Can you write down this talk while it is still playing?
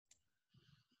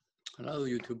Hello,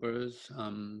 YouTubers.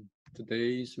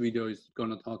 Today's video is going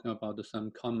to talk about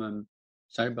some common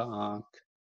CyberArk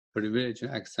privileged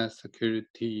access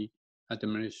security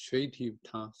administrative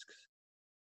tasks.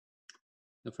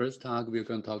 The first task we're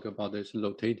going to talk about is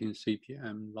rotating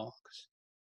CPM logs.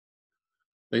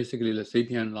 Basically, the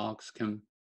CPM logs can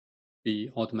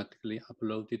be automatically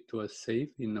uploaded to a safe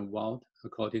in a vault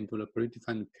according to the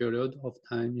predefined period of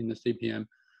time in the CPM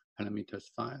parameters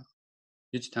file.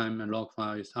 Each time a log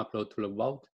file is uploaded to the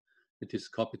vault, it is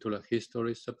copied to the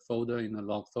history subfolder in the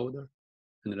log folder,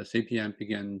 and the CPM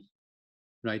begins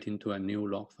writing to a new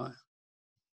log file.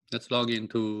 Let's log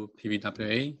into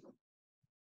PVWA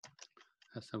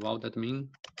as a vault admin.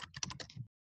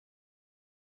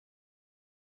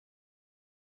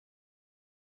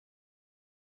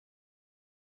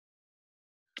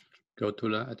 Go to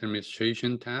the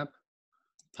Administration tab,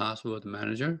 Password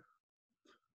Manager.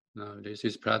 Now this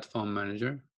is Platform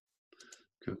Manager,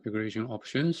 Configuration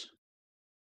Options.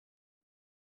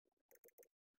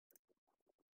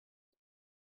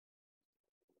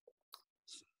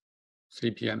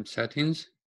 CPM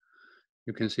Settings.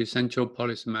 You can see Central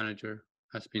Policy Manager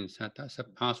has been set as a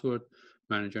password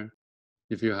manager.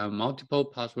 If you have multiple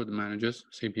password managers,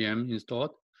 CPM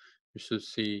installed, you should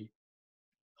see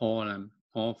all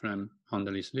of them on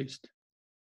this list.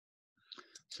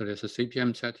 So there's a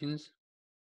CPM settings,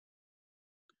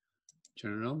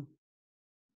 general,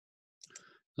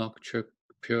 log check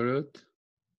period,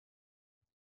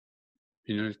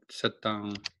 set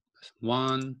down as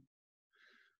 1,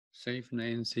 save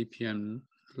name CPM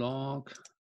log,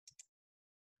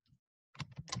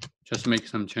 just make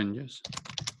some changes.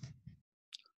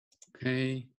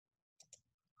 Okay,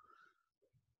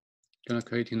 gonna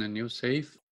create in a new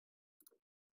save,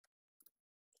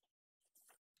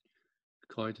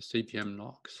 call it CPM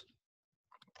logs.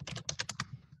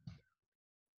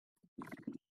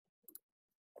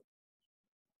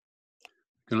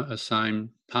 Gonna assign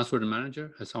password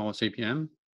manager as our CPM.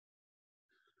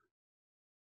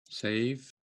 Save.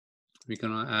 We're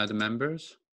gonna add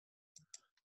members.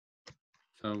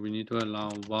 So we need to allow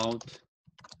vault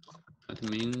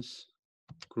admins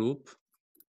group.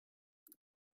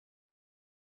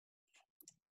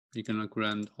 We're gonna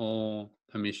grant all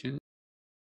permissions.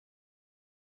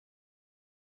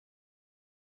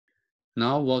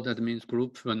 Now vault admins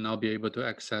group will now be able to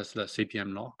access the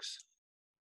CPM logs.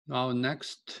 Our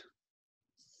next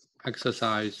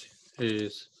exercise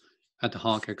is Ad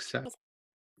Hoc Access.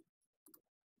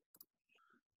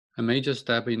 A major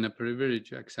step in the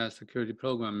privileged access security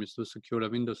program is to secure the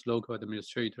Windows local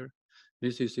administrator.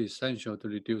 This is essential to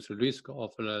reduce the risk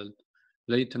of the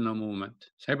lateral movement.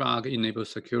 CyberArk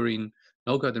enables securing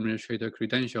local administrator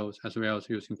credentials as well as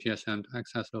using PSM to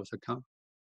access those accounts.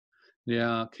 There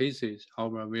are cases,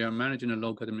 however, where managing the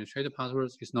local administrator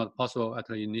passwords is not possible at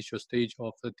the initial stage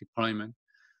of the deployment,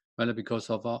 whether because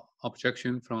of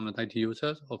objection from the IT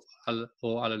users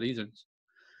or other reasons.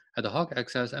 Ad Hoc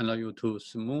Access allows you to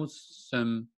smooth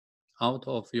them out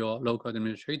of your local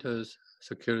administrator's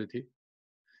security.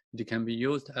 It can be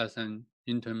used as an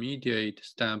intermediate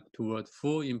step toward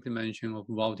full implementation of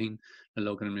vaulting the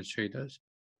local administrators.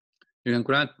 You can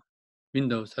grant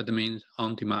Windows admins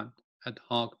on demand ad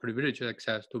hoc privileged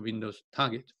access to Windows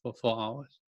target for 4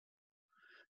 hours.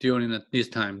 During this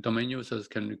time, domain users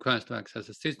can request to access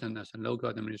the system as a local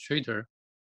administrator.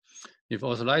 If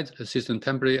authorized, the system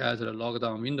temporarily adds a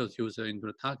lockdown Windows user into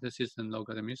the target system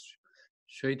local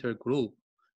administrator group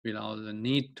without the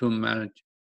need to manage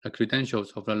the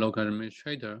credentials of the local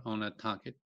administrator on that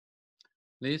target.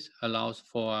 This allows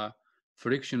for a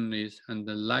frictionless and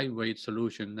lightweight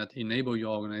solution that enables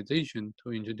your organization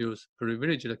to introduce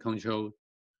privileged control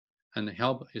and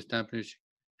help establish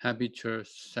habitual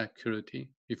security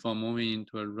before moving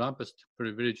into a robust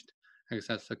privileged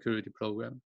access security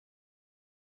program.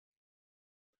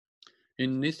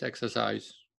 In this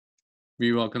exercise,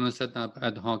 we are going to set up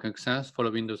ad hoc access for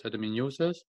the Windows admin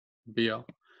users, Bill,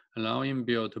 allowing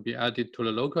Bill to be added to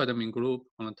the local admin group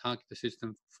on the target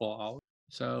system for 4 hours.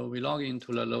 So we log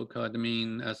into the local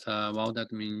admin as a vault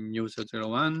admin user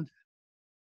 01.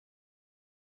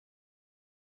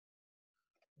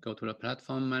 Go to the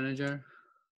platform manager.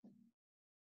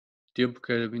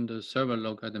 Duplicate Windows Server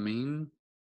local admin.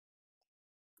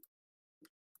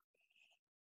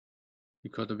 We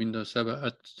call the Windows Server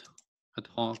ad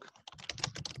hoc.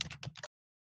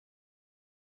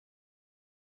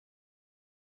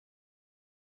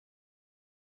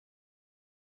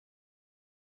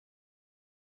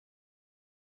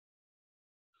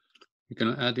 We're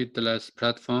going to edit the last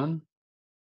platform.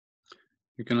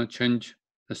 We're going to change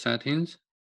the settings.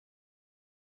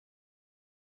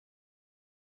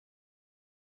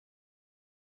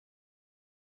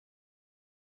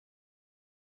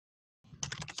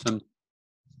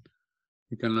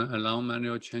 You can allow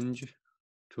manual change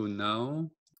to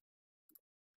no.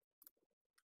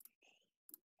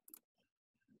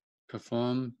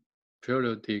 Perform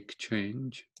periodic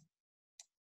change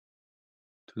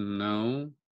to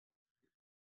no.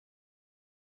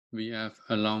 VF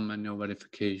allow manual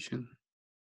verification.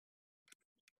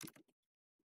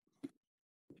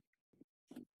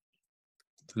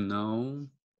 To no.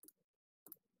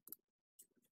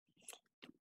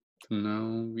 To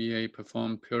no. VA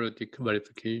perform periodic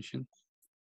verification.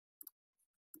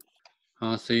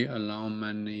 RC allow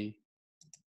many.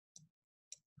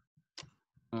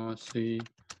 RC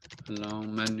allow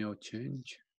manual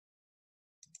change.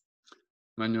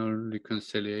 Manual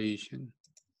reconciliation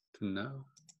to no.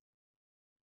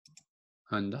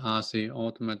 And RC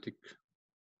automatic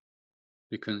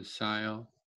reconcile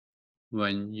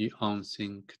when you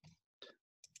unsynced.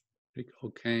 Click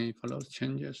OK for those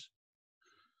changes.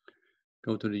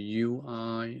 Go to the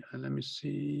UI and let me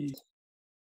see.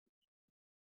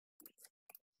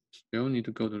 Still need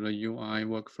to go to the UI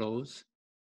workflows.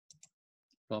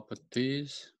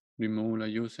 Properties. Remove the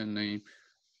username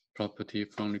property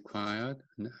from required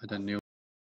and add a new.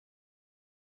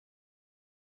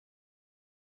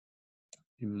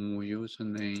 Remove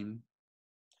username.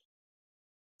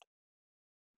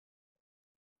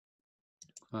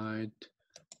 Required.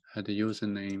 Add a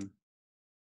username.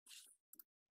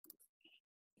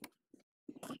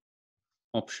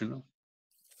 Optional.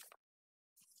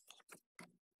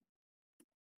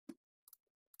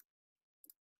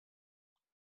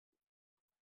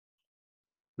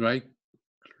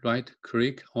 Right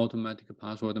click automatic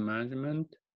password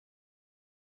management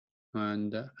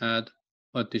and add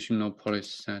additional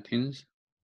policy settings.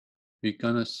 We're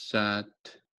gonna set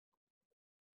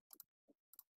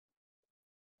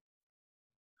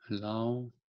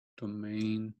allow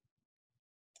domain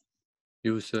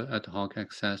user ad hoc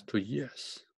access to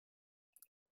yes.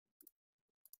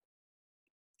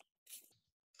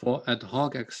 For ad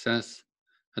hoc access,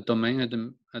 a domain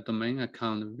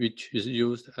account which is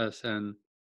used as an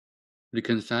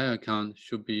reconcile account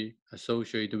should be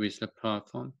associated with the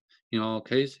platform. In our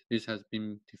case, this has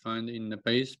been defined in the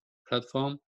base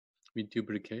platform. We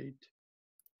duplicate.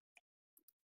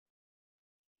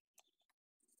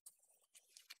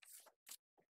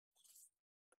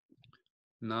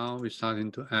 Now we're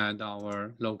starting to add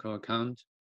our local account.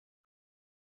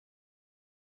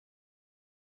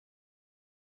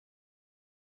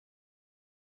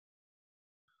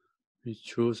 We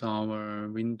choose our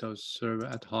Windows Server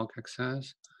Ad Hoc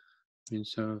Access,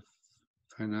 Windows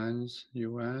Finance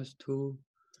US 2.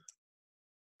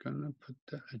 Gonna put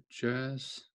the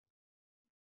address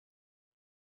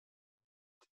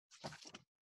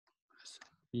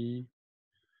SE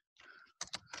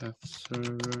F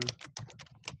server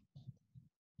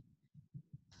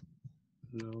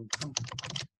logo.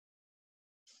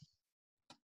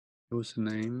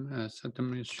 Username as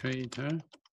administrator.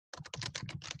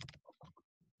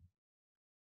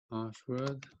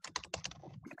 Password.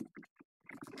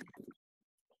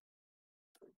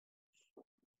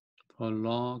 For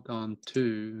log on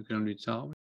to, we can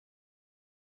resolve.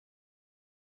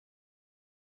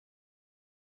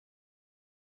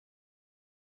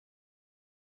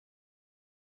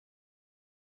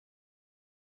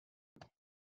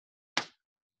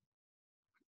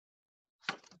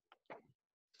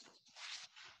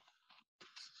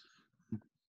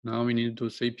 Now we need to do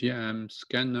CPM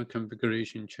scanner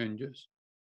configuration changes.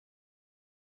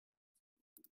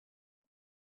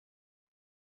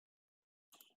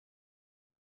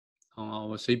 On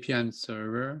our CPM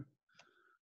server,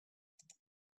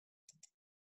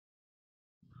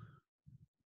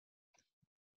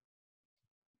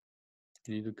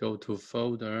 you need to go to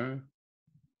folder,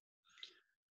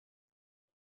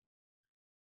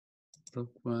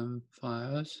 program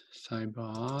files,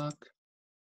 CyberArk,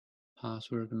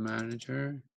 password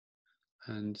manager,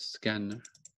 and scanner.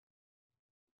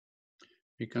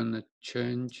 We're gonna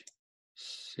change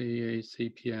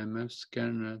CPMS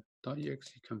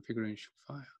scanner.exe configuration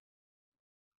file.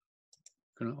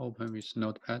 Gonna open with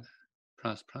Notepad++.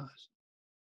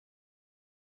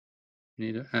 We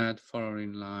need to add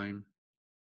following line.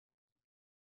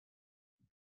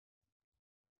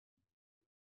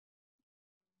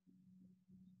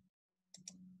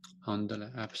 Under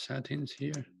the app settings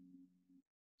here.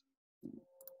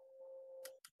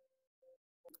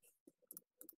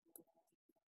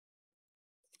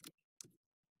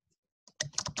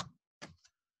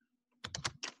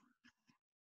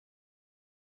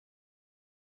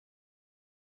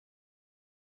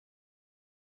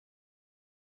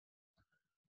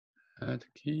 Add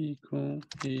key equal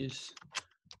is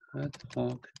Ad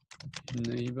Hoc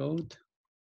enabled.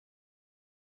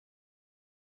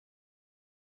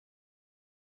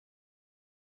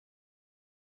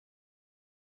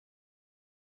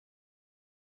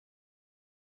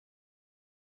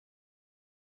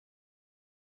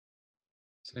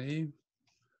 Save,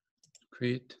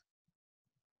 quit,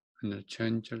 and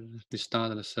change,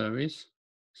 restart the service.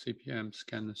 CPM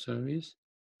scan service.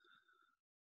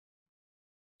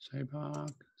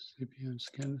 CyberArk CPM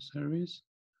scan service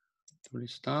to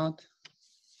restart.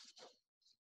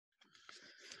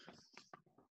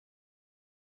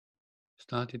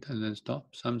 Start it and then stop.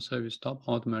 Some service stop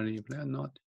automatically if they are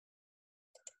not.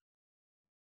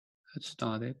 Let's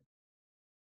start it.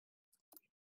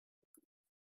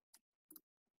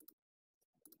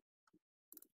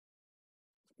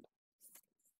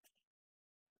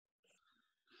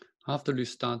 After we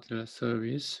start the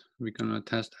service, we're gonna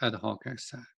test Ad Hoc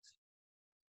Access.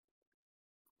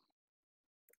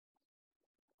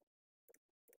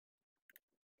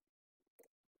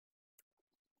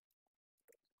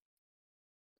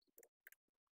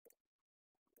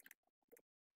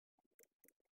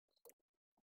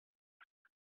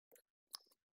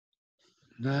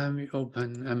 Then we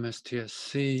open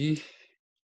MSTSC.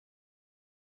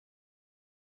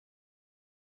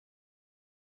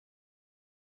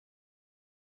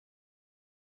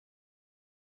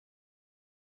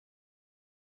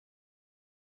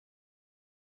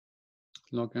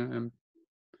 Login and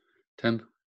temp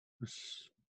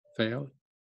failed.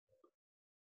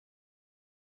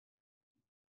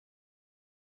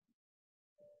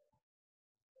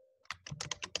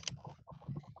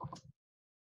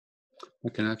 The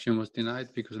connection was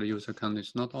denied because the user account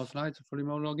is not authorized for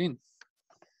remote login.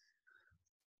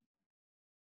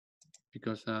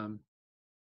 Because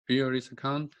viewer's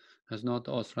account has not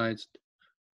authorized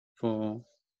for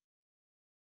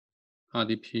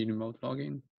RDP remote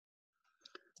login.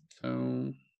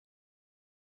 So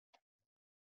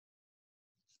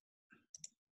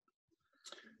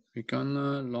we're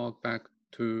gonna log back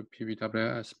to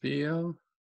PBWSBL.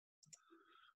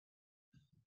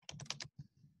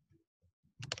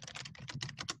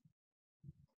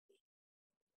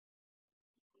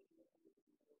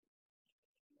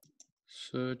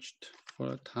 Searched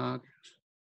for a target.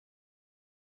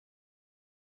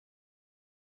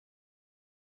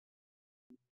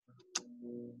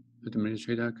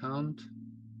 Administrator account.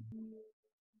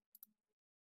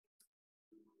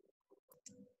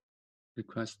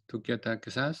 Request to get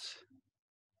access.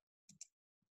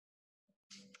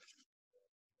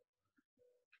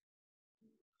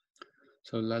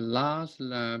 So the last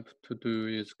lab to do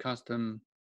is custom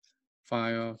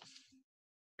file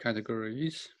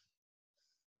categories.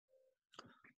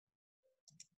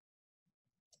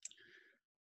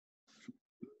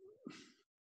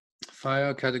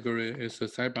 File category is a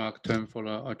CyberArk term for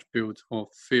the attribute or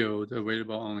field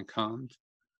available on account,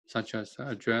 such as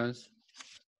address,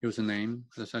 username,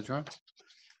 etc.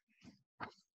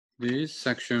 This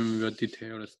section will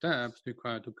detail the steps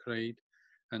required to create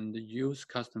and use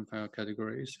custom file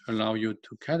categories, allow you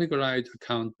to categorize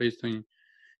account based on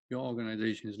your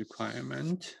organization's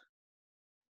requirement.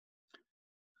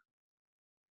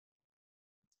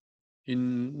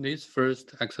 In this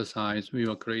first exercise, we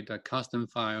will create a custom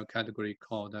file category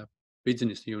called a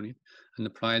business unit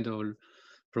and provide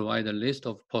a list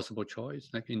of possible choice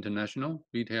like international,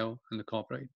 retail, and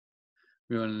corporate.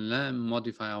 We will then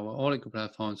modify our Oracle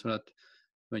platform so that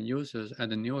when users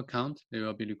add a new account, they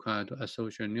will be required to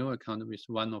associate a new account with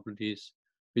one of these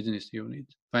business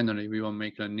units. Finally, we will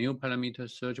make a new parameter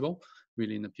searchable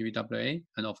within the PBWA,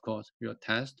 and of course, we will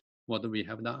test what we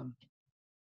have done.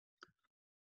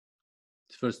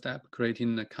 First step,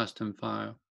 creating a custom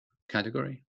file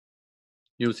category.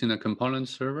 Using a component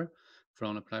server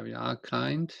from the private Arc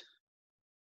client.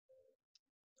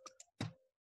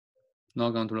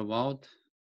 Log on to the vault.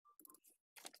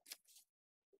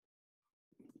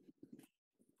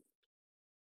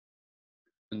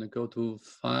 And go to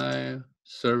File,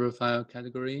 Server File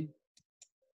Category,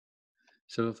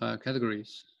 Server File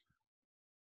Categories.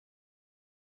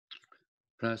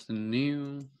 Press the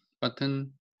New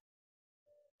button.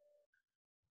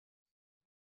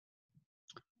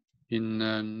 In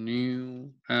the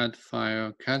new Add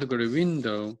File Category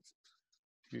window,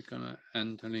 we're gonna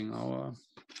enter in our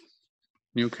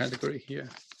new category here.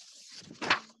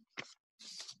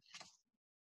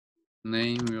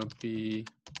 Name will be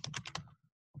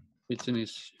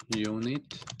business unit,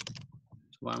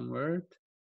 it's one word.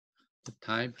 The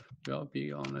type will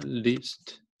be on a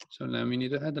list. So now we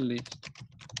need to add a list.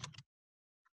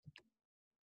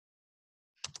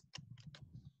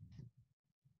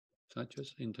 Such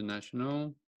as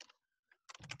international,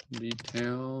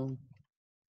 detail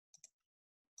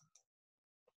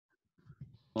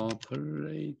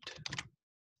operate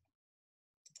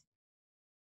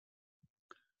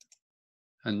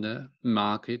and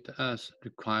mark it as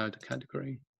required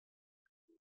category.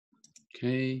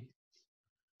 Okay,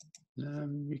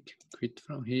 then we can quit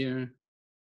from here.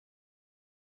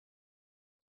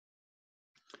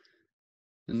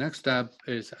 The next step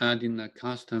is adding a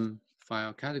custom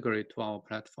file category to our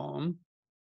platform.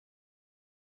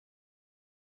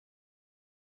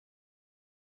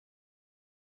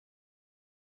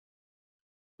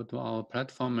 Go to our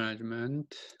platform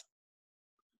management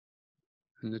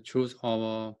and choose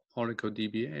our Oracle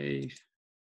DBA.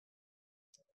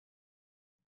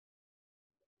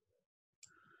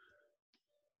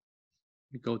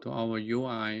 We go to our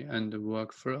UI and the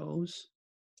workflows,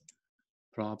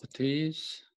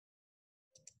 properties.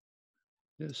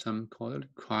 There's some called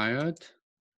required.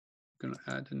 I'm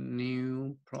gonna add a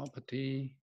new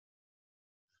property.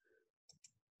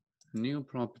 New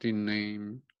property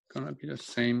name gonna be the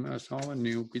same as our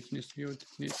new business unit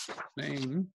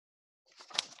name.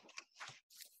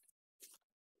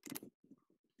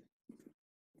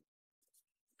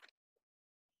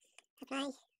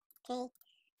 Apply. Okay.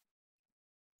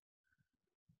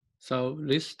 So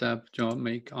this step will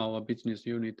make our business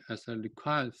unit as a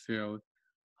required field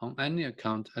on any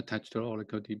account attached to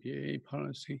Oracle DBA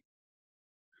policy.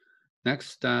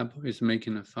 Next step is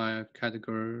making a file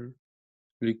categorical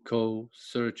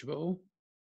searchable.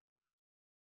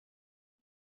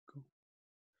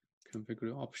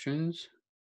 Configure options.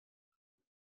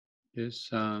 There's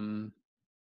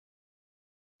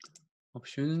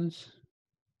options.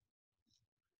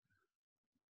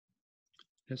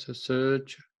 There's a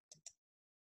search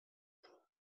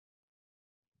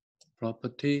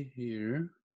property here.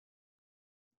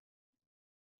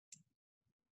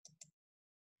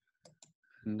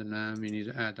 And then we need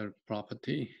to add a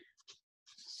property.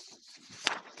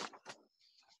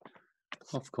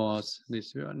 Of course,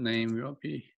 this name will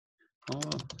be our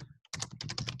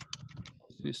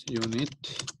business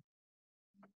unit.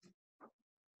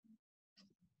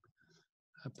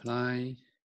 Apply.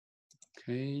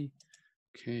 Okay.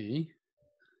 Okay.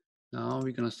 Now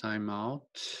we're gonna sign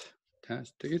out,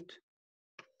 test it.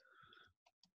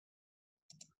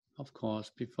 Of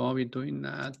course, before we doing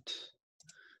that,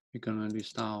 we're gonna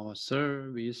list our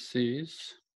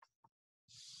services.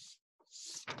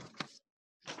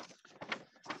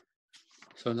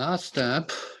 So last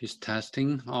step is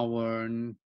testing our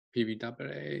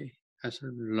PVWA as a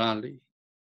rally.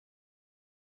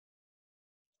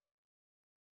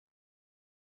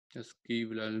 Just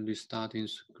give the restarting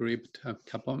script a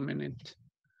couple of minutes.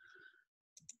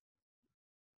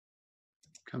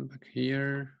 Come back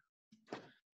here.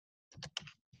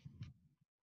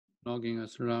 Logging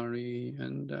as rally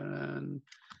and then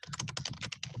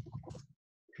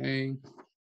okay.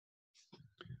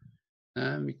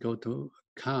 And we go to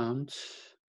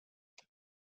accounts.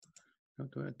 Go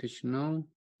to additional.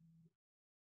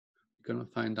 We're gonna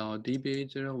find our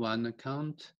DBA01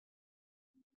 account.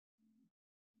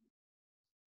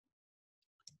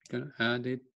 We're gonna add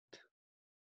it.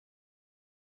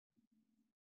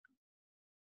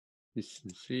 You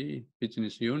can see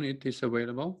business unit is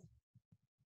available.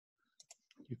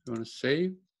 If you want to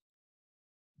save,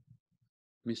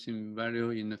 missing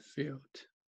value in the field,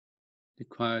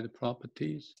 required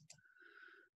properties,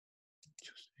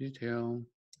 choose detail,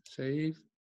 save,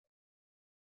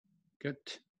 good.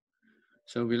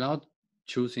 So without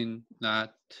choosing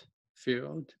that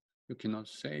field, you cannot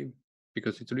save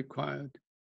because it's required.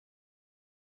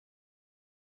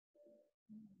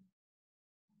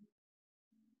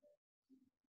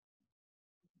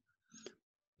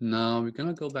 Now we're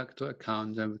gonna go back to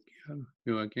account and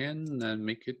view again and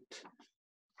make it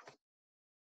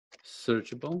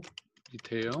searchable,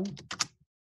 detail,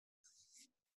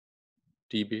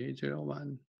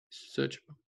 DBA01,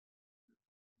 searchable.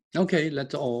 Okay,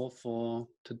 that's all for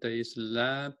today's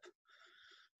lab.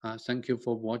 Thank you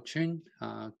for watching.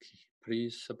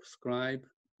 Please subscribe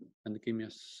and give me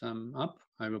a thumb up.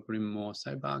 I will bring more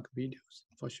CyberArk videos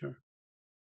for sure.